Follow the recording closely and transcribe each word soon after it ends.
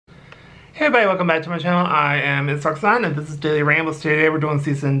Hey everybody, welcome back to my channel. I am Roxanne and this is Daily Rambles. Today we're doing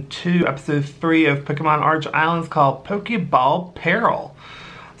Season 2, Episode 3 of Pokemon Arch Islands called Pokéball Peril.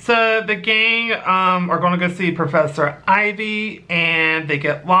 So the gang are going to go see Professor Ivy and they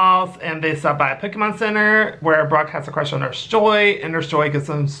get lost and they stop by a Pokemon Center where Brock has a crush on Nurse Joy and Nurse Joy gives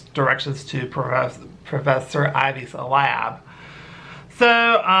them directions to Professor Ivy's lab.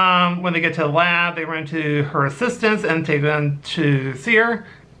 So when they get to the lab, they run into her assistants and take them to see her.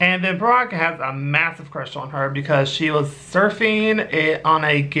 And then Brock has a massive crush on her because she was surfing on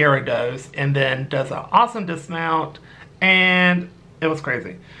a Gyarados and then does an awesome dismount and it was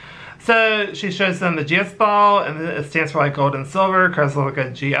crazy. So she shows them the GS ball and it stands for like gold and silver because there's like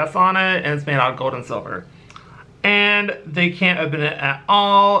a GS on it and it's made out of gold and silver. And they can't open it at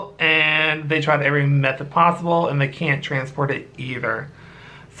all and they tried every method possible and they can't transport it either.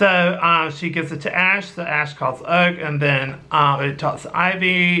 So she gives it to Ash, so Ash calls Oak, and then it talks to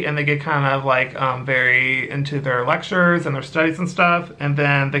Ivy, and they get kind of like very into their lectures and their studies and stuff, and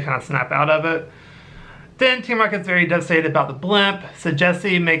then they kind of snap out of it. Then Team Rocket's very devastated about the blimp, so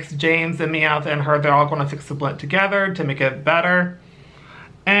Jessie makes James and Meowth and her, they're all going to fix the blimp together to make it better.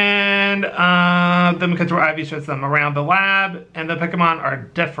 And then we cut to where Ivy shows them around the lab, and the Pokemon are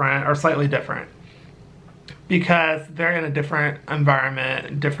different, or slightly different. Because they're in a different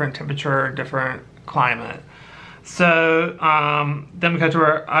environment, different temperature, different climate. So then we got to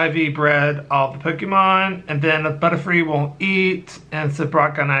where Ivy bred all the Pokemon, and then the Butterfree won't eat, and so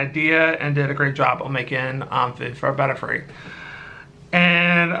Brock got an idea and did a great job on making food for a Butterfree.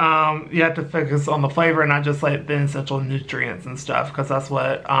 And you have to focus on the flavor and not just like the essential nutrients and stuff, because that's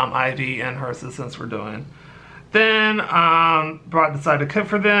what Ivy and her assistants were doing. Then Brock decided to cook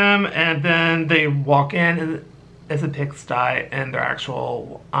for them, and then they walk in and it's a pigsty in their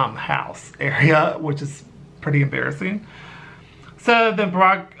actual house area, which is pretty embarrassing. So then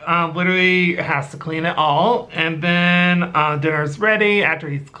Brock literally has to clean it all, and then dinner's ready after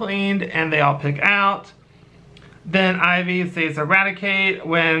he's cleaned and they all pick out. Then Ivy says eradicate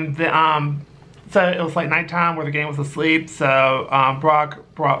when the so it was like nighttime where the game was asleep, so Brock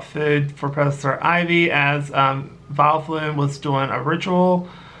brought food for Professor Ivy as Vileplume was doing a ritual,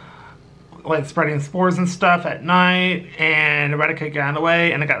 like spreading spores and stuff at night, and Eradicate got in the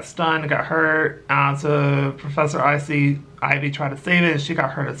way, and it got stunned, it got hurt, so Professor Ivy tried to save it, and she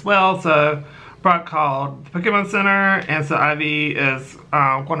got hurt as well, so Brock called the Pokemon Center, and so Ivy is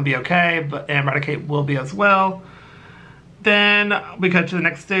going to be okay, and Eradicate will be as well. Then we cut to the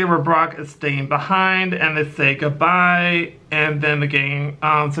next day where Brock is staying behind and they say goodbye, and then the gang,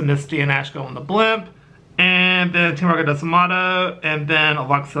 so Misty and Ash go on the blimp, and then Team Rocket does a motto and then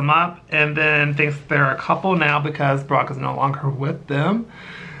locks them up and then thinks they're a couple now because Brock is no longer with them.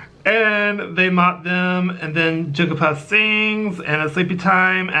 And they mock them, and then Jigglypuff sings and it's sleepy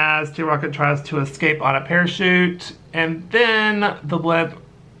time as Team Rocket tries to escape on a parachute, and then the blimp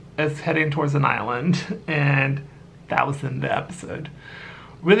is heading towards an island, and that was in the episode.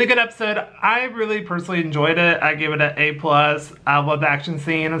 Really good episode. I really personally enjoyed it. I gave it an A+. I love the action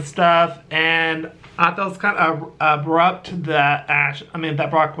scene and stuff, and I thought it was kind of abrupt that that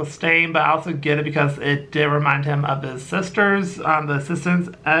Brock was staying, but I also get it because it did remind him of his sisters, the assistants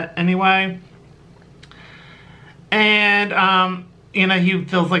anyway. And you know, he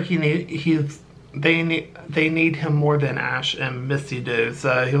feels like they need him more than Ash and Misty do.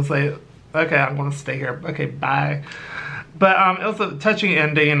 So he was like, okay, I'm gonna stay here. Okay, bye. But it was a touching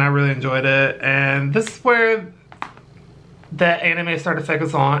ending and I really enjoyed it. And this is where the anime started to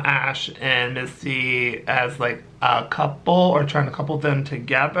focus on Ash and Misty as like a couple, or trying to couple them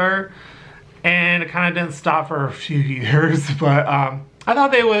together. And it kind of didn't stop for a few years, but I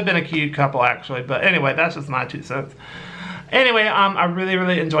thought they would have been a cute couple actually. But anyway, that's just my 2 cents. Anyway, I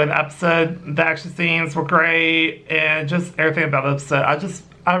really enjoyed the episode. The action scenes were great and just everything about the episode.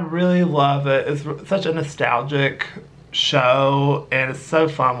 I really love it. It's such a nostalgic show and it's so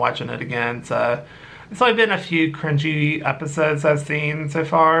fun watching it again. So it's only been a few cringy episodes I've seen so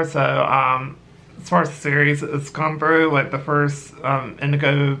far. So as far as the series, it's gone through like the first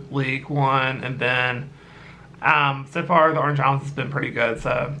Indigo League one, and then so far the Orange Islands has been pretty good.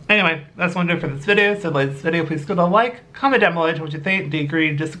 So anyway, that's what I'm doing for this video. So like this video, please give it a like, comment down below what you think. Do you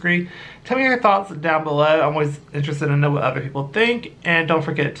agree, disagree? Tell me your thoughts down below. I'm always interested to know what other people think, and don't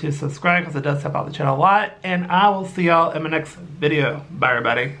forget to subscribe because it does help out the channel a lot. And I will see y'all in my next video. Bye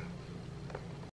everybody.